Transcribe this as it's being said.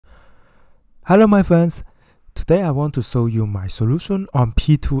Hello my friends, today I want to show you my solution on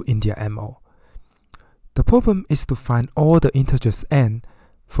P2 in the INMO. The problem is to find all the integers n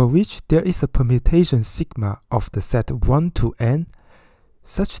for which there is a permutation sigma of the set 1 to n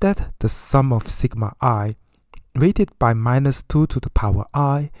such that the sum of sigma I rated by -2 to the power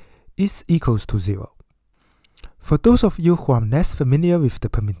I is equals to 0. For those of you who are less familiar with the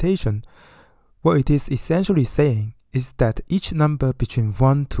permutation, what it is essentially saying is that each number between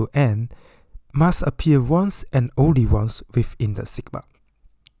 1 to n must appear once and only once within the sigma.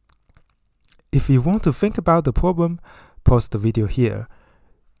 If you want to think about the problem, pause the video here.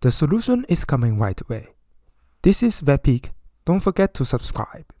 The solution is coming right away. This is Webpeak. Don't forget to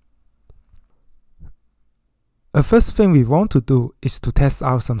subscribe. The first thing we want to do is to test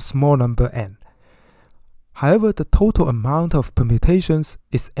out some small number n. However, the total amount of permutations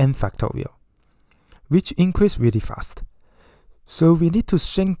is n factorial, which increase really fast. So we need to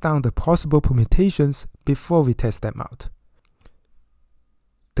shrink down the possible permutations before we test them out.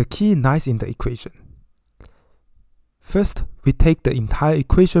 The key lies in the equation. First, we take the entire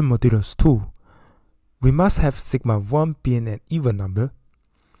equation modulus 2. We must have sigma 1 being an even number,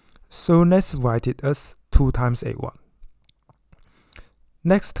 so let's write it as 2 times a1.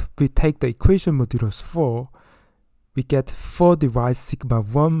 Next, we take the equation modulus 4. We get 4 divides sigma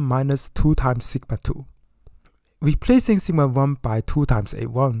 1 minus 2 times sigma 2. Replacing sigma 1 by 2 times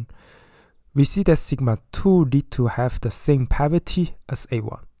a1, we see that sigma 2 need to have the same parity as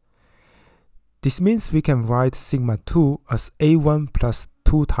a1. This means we can write sigma 2 as a1 plus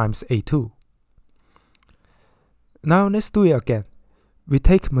 2 times a2. Now let's do it again. We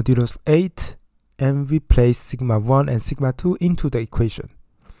take modulus 8 and we place sigma 1 and sigma 2 into the equation.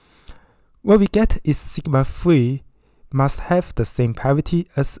 What we get is sigma 3 must have the same parity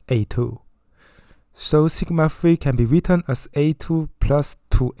as a2. So sigma 3 can be written as a2 plus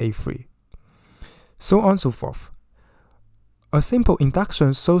 2a3. So on and so forth. A simple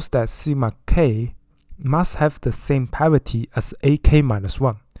induction shows that sigma k must have the same parity as ak minus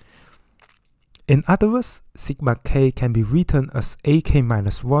 1. In other words, sigma k can be written as ak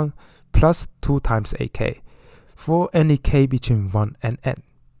minus 1 plus 2 times ak for any k between 1 and n.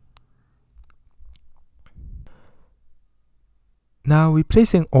 Now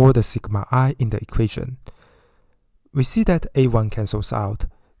replacing all the sigma I in the equation, we see that a1 cancels out,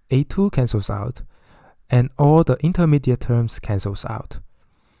 a2 cancels out, and all the intermediate terms cancels out.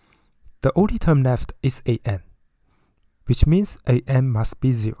 The only term left is an, which means an must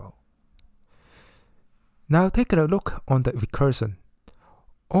be 0. Now take a look on the recursion.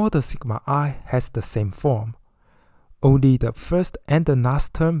 All the sigma I has the same form, only the first and the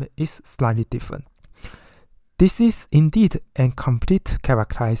last term is slightly different. This is indeed a complete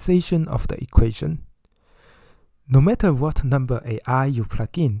characterization of the equation. No matter what number ai you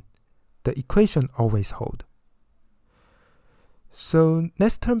plug in, the equation always holds. So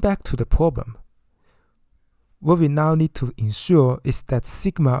let's turn back to the problem. What we now need to ensure is that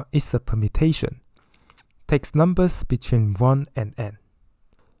sigma is a permutation, takes numbers between 1 and n.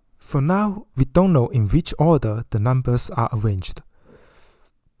 For now, we don't know in which order the numbers are arranged,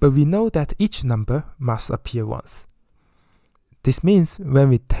 but we know that each number must appear once. This means when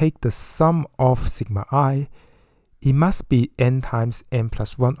we take the sum of sigma I, it must be n times n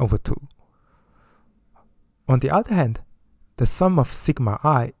plus 1 over 2. On the other hand, the sum of sigma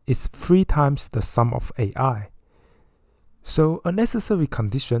I is 3 times the sum of ai. So a necessary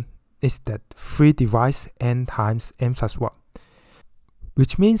condition is that 3 divides n times n plus 1,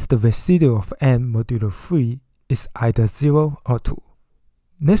 which means the residual of n modulo 3 is either 0 or 2.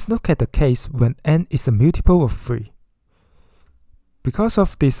 Let's look at the case when n is a multiple of 3. Because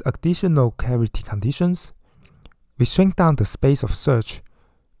of these additional clarity conditions, we shrink down the space of search,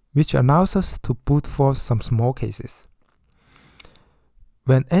 which allows us to brute force some small cases.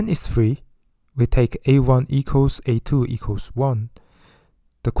 When n is 3, we take a1 equals a2 equals 1.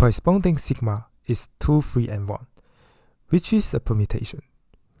 The corresponding sigma is 2, 3, and 1, which is a permutation.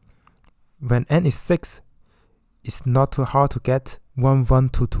 When n is 6, it's not too hard to get 1, 1,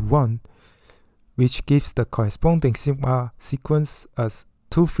 2 to 1, which gives the corresponding sigma sequence as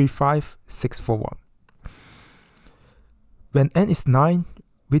 2, 3, 5, 6, 4, 1. When n is 9,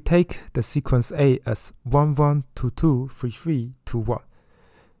 we take the sequence A as 1, 1, 2, 2, 3, 3, 2, 1.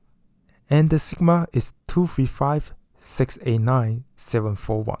 And the sigma is 2, 3, 5, 6, 8, 9, 7,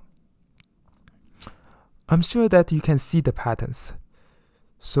 4, 1. I'm sure that you can see the patterns.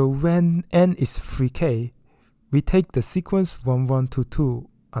 So when n is 3k, we take the sequence 1, 1, 2, 2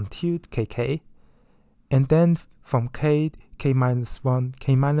 until kk, and then from k, k minus 1,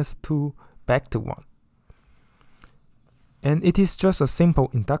 k minus 2, back to 1. And it is just a simple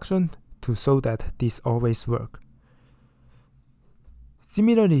induction to show that this always works.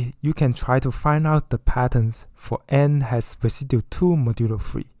 Similarly, you can try to find out the patterns for n has residue 2 modulo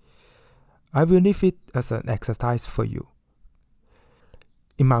 3. I will leave it as an exercise for you.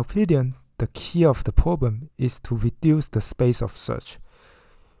 In my opinion, the key of the problem is to reduce the space of search.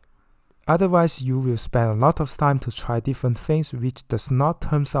 Otherwise, you will spend a lot of time to try different things which does not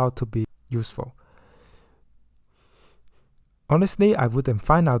turn out to be useful. Honestly, I wouldn't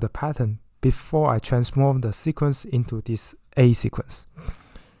find out the pattern before I transform the sequence into this A sequence.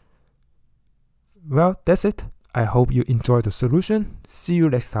 Well, that's it. I hope you enjoyed the solution. See you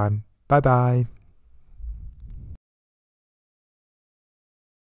next time. Bye bye.